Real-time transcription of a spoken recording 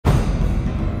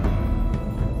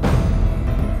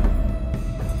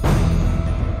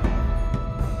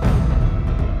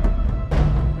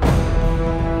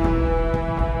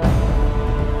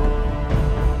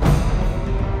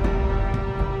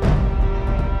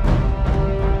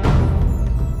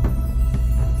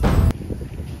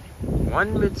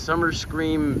Midsummer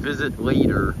Scream visit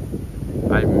later.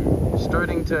 I'm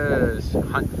starting to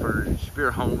hunt for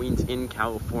SpIrIt HaLlOwEENs in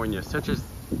California, such as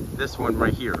this one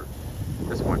right here.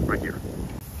 This one right here.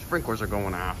 Sprinklers are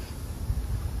going off.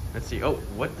 Let's see. Oh,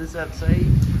 what does that say?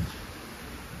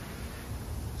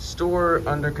 Store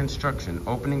under construction,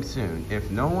 opening soon. If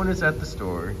no one is at the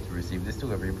store to receive this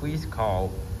delivery, please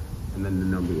call, and then the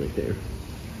number right there.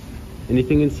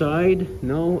 Anything inside?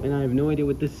 No, and I have no idea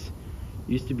what this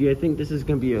used to be. I think this is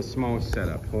gonna be a small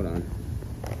setup. Hold on.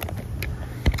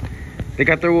 They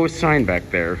got their little sign back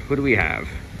there. What do we have?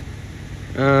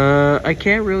 I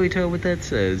can't really tell what that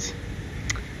says.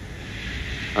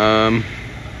 Yeah,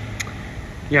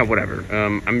 whatever.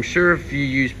 I'm sure if you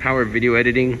use power video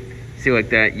editing, see like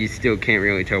that, you still can't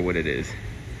really tell what it is.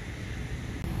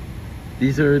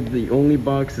 These are the only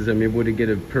boxes I'm able to get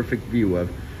a perfect view of.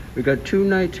 We got 2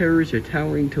 night terrors, a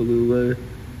towering Tallulah,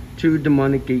 2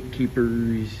 demonic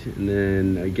gatekeepers, and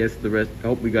then I guess the rest.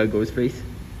 Oh, we got Ghostface.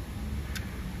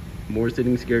 More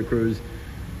sitting scarecrows.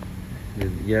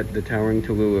 Yet the towering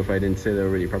Tallulah, if I didn't say that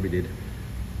already, probably did.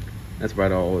 That's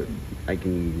about all I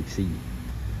can see.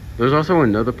 There's also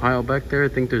another pile back there. I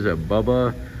think there's a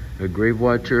Bubba, a Grave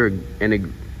Watcher,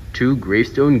 and 2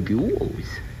 gravestone ghouls.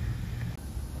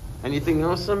 Anything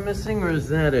else I'm missing, or is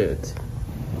that it?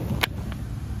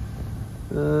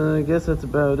 I guess that's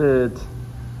about it.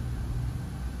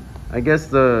 I guess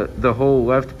the whole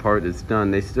left part is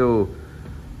done. They still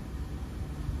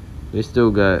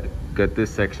got this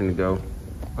section to go.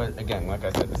 But again, like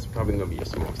I said, this is probably gonna be a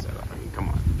small setup. I mean, come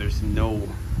on. There's no,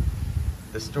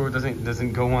 the store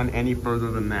doesn't go on any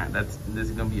further than that. This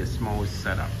is gonna be a small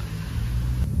setup.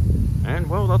 And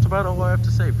well, that's about all I have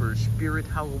to say for SpIrIt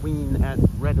HaLlOwEEN at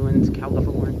Redlands,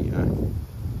 California.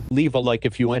 Leave a like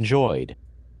if you enjoyed.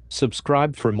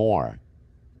 Subscribe for more.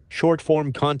 Short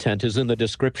form content is in the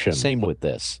description. Same with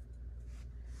this.